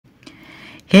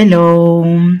Hello,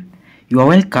 you are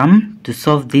welcome to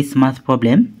solve this math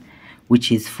problem,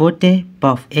 which is 40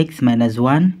 power of x minus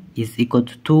 1 is equal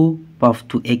to 2 power of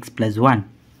 2x plus 1.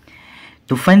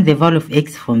 To find the value of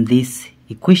x from this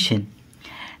equation.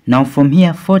 Now from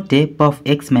here, 40 power of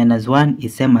x minus 1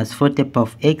 is same as 40 power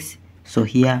of x. So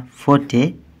here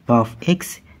 40 power of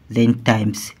x then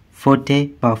times 40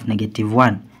 power of negative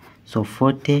 1. So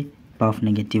 40 power of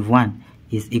negative 1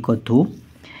 is equal to,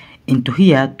 into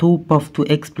here 2 power of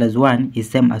 2x plus 1 is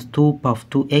same as 2 power of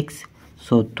 2x.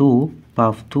 So 2 power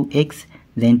of 2x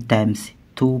then times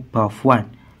 2 power of 1.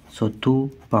 So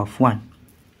 2 power of 1.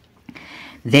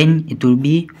 Then it will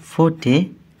be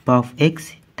 40 power of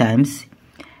x times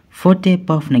 40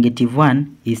 power of negative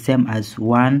 1 is same as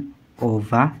 1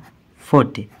 over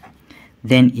 40.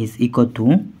 Then is equal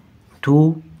to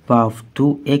 2 power of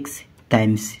 2x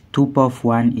times 2 power of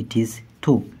 1, it is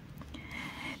 2.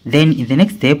 Then in the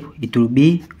next step, it will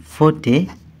be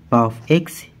 40 power of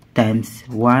x times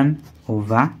 1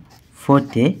 over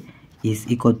 40 is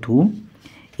equal to,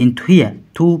 into here,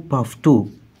 2 power of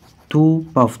 2. 2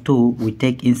 power of 2 we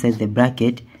take inside the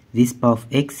bracket, this power of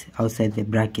x outside the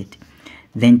bracket.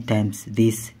 Then times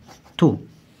this 2.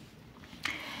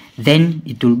 Then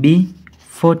it will be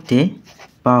 40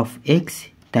 power of x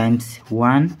times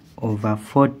 1 over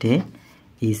 40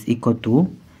 is equal to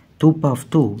 2 power of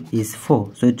 2 is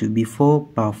 4, so it will be 4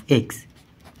 power of x.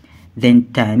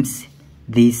 Then times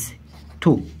this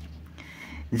 2.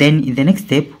 Then in the next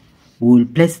step, we will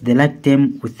place the like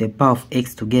term with the power of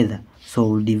x together. So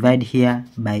we'll divide here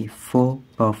by 4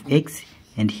 power of x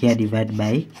and here divide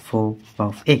by 4 power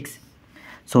of x.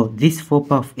 So this 4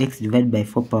 power of x divided by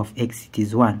 4 power of x, it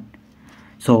is 1.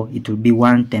 So it will be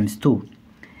 1 times 2.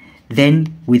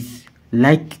 Then with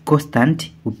like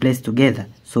constant, we place together.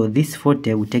 So this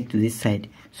 40 we take to this side.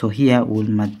 So here we'll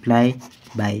multiply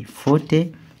by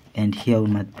 40 and here we'll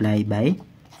multiply by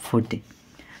 40.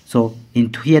 So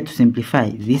into here, to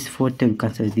simplify, this 40 will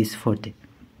cancel this 40.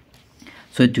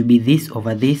 So it will be this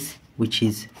over this, which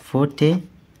is 40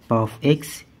 power of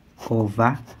x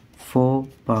over 4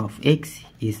 power of x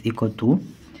is equal to,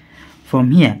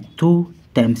 from here 2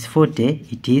 times 40,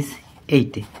 it is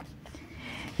 80.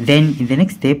 Then in the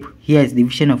next step, here is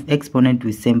division of exponent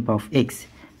with same power of x.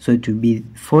 So it will be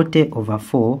 40 over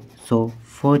 4. So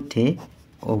 40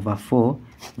 over 4,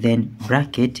 then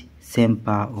bracket same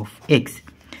power of x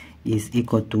is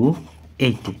equal to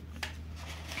 80.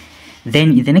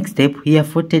 Then in the next step, here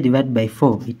 40 divided by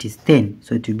 4, it is 10.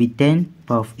 So it will be 10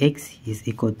 power of x is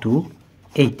equal to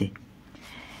 80.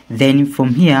 Then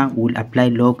from here, we'll apply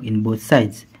log in both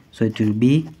sides. So it will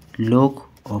be log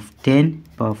of 10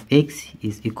 power of x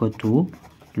is equal to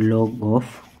log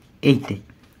of 80.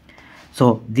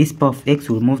 So this power of x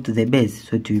will move to the base.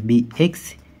 So it will be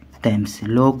x times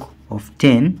log of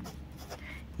 10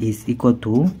 is equal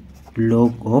to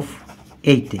log of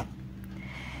 80.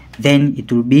 Then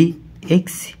it will be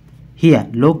x here,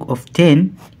 log of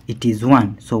 10, it is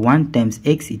 1. So 1 times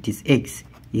x, it is x,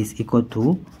 is equal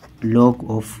to log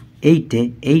of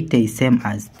 80. 80 is same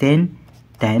as 10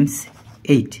 times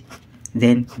 8.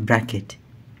 Then bracket.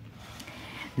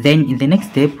 Then in the next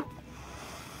step,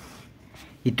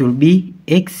 it will be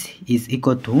x is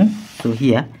equal to, so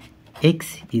here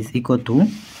x is equal to,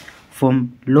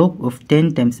 from log of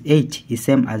 10 times 8 is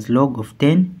same as log of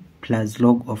 10 plus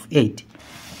log of 8.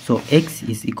 So x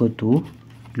is equal to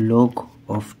log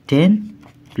of 10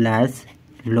 plus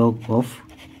log of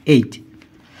 8.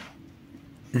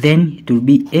 Then it will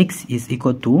be x is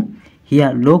equal to,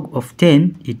 here log of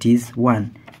 10, it is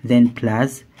 1. Then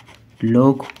plus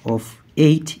log of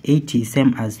 8, 8 is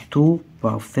same as 2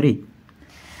 power of 3.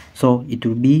 So it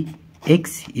will be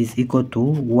x is equal to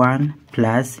 1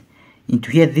 plus,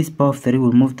 into here this power of 3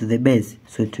 will move to the base.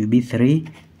 So it will be 3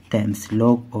 times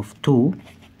log of 2.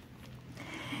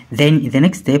 Then in the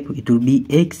next step, it will be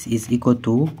x is equal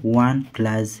to 1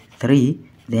 plus 3,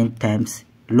 then times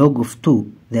log of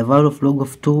 2. The value of log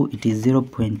of 2, it is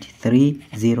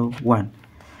 0.301.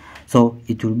 So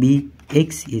it will be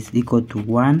x is equal to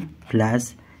 1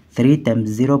 plus 3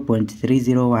 times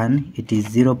 0.301, it is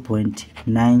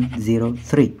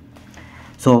 0.903.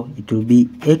 So it will be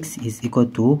x is equal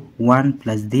to 1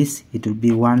 plus this, it will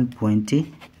be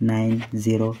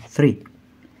 1.903.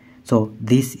 So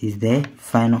this is the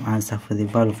final answer for the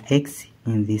value of x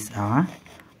in this our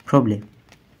problem.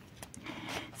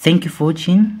 Thank you for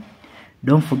watching.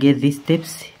 Don't forget these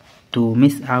steps to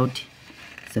miss out.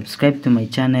 Subscribe to my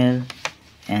channel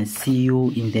and see you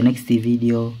in the next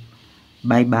video.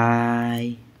 Bye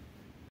bye.